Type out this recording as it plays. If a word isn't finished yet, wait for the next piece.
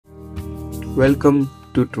Welcome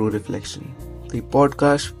to True Reflection, the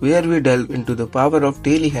podcast where we delve into the power of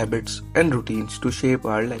daily habits and routines to shape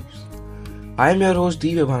our lives. I am your host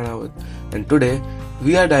Divya Bhanawat, and today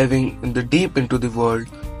we are diving deep into the world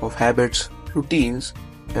of habits, routines,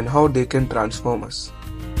 and how they can transform us.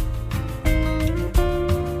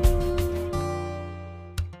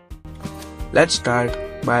 Let's start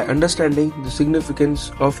by understanding the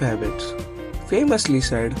significance of habits. Famously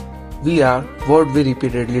said, we are what we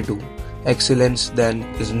repeatedly do. Excellence, then,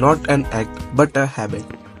 is not an act but a habit.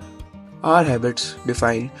 Our habits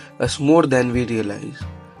define us more than we realize.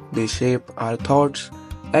 They shape our thoughts,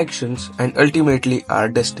 actions, and ultimately our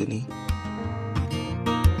destiny.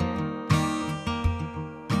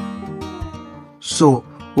 So,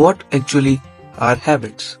 what actually are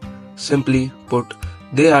habits? Simply put,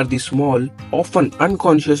 they are the small, often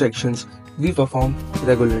unconscious actions we perform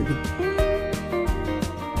regularly.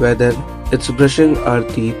 Whether it's brushing our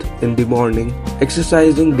teeth in the morning,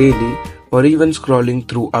 exercising daily, or even scrolling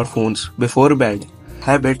through our phones before bed,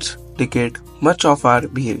 habits dictate much of our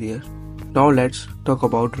behavior. Now let's talk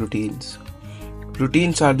about routines.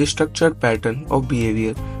 Routines are the structured pattern of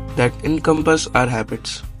behavior that encompass our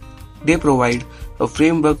habits. They provide a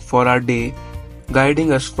framework for our day,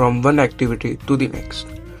 guiding us from one activity to the next.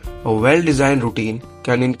 A well-designed routine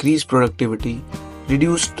can increase productivity,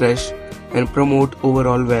 reduce stress, and promote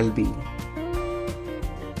overall well-being.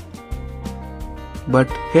 But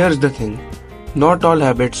here's the thing, not all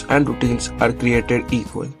habits and routines are created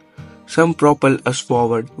equal. Some propel us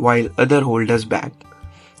forward while others hold us back.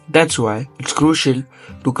 That's why it's crucial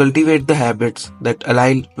to cultivate the habits that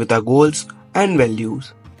align with our goals and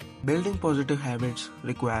values. Building positive habits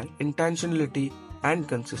require intentionality and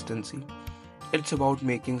consistency. It's about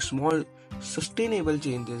making small, sustainable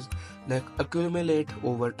changes that accumulate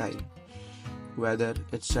over time. Whether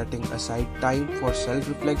it's setting aside time for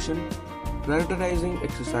self-reflection, prioritizing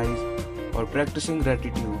exercise, or practicing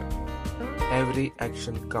gratitude, every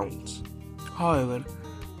action counts. However,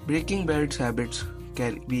 breaking bad habits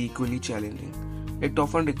can be equally challenging. It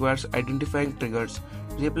often requires identifying triggers,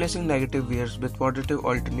 replacing negative fears with positive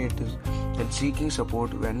alternatives, and seeking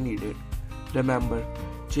support when needed. Remember,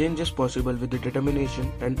 change is possible with the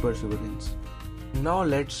determination and perseverance. Now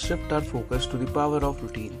let's shift our focus to the power of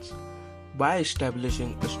routines. By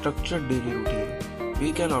establishing a structured daily routine,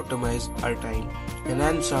 we can optimize our time,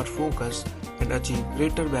 enhance our focus, and achieve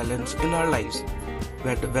greater balance in our lives.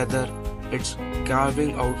 Whether it's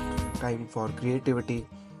carving out time for creativity,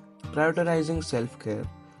 prioritizing self-care,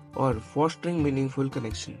 or fostering meaningful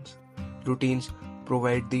connections, routines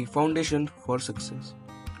provide the foundation for success.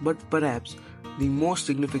 But perhaps the most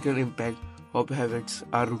significant impact of habits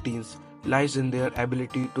or routines lies in their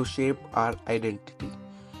ability to shape our identity.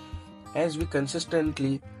 As we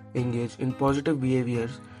consistently engage in positive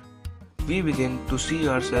behaviors, we begin to see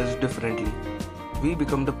ourselves differently. We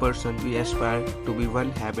become the person we aspire to be,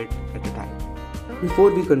 one habit at a time.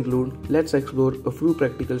 Before we conclude, let's explore a few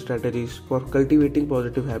practical strategies for cultivating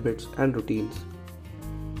positive habits and routines.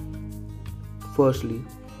 Firstly,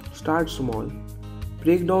 start small.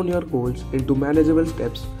 Break down your goals into manageable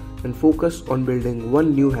steps and focus on building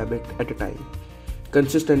one new habit at a time.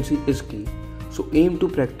 Consistency is key, so aim to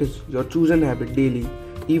practice your chosen habit daily,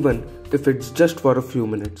 even if it's just for a few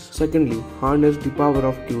minutes. Secondly, harness the power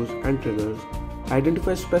of cues and triggers.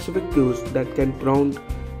 Identify specific cues that can prompt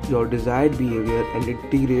your desired behavior and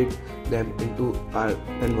integrate them into our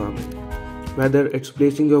environment. Whether it's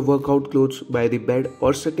placing your workout clothes by the bed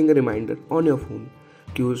or setting a reminder on your phone,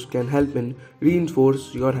 cues can help in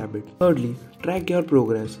reinforce your habit. Thirdly, track your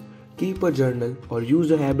progress. Keep a journal or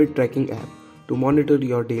use a habit tracking app to monitor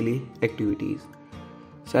your daily activities.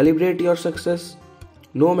 Celebrate your success,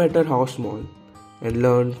 no matter how small, and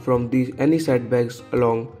learn from any setbacks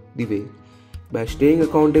along the way. By staying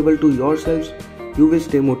accountable to yourselves, you will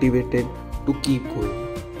stay motivated to keep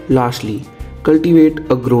going. Lastly, cultivate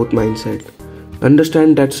a growth mindset.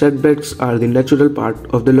 Understand that setbacks are the natural part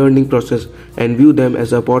of the learning process and view them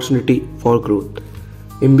as an opportunity for growth.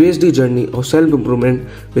 Embrace the journey of self-improvement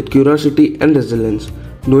with curiosity and resilience,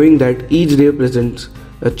 knowing that each day presents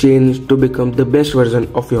a change to become the best version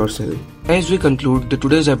of yourself. As we conclude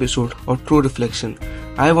today's episode of True Reflection,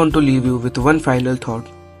 I want to leave you with one final thought.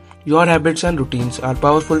 Your habits and routines are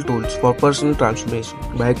powerful tools for personal transformation.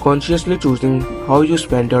 By consciously choosing how you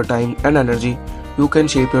spend your time and energy, you can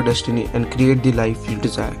shape your destiny and create the life you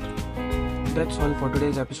desire. That's all for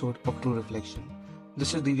today's episode of True Reflection.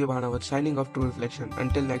 This is Divya Bhanawat signing off True Reflection.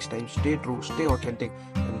 Until next time, stay true, stay authentic,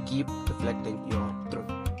 and keep reflecting your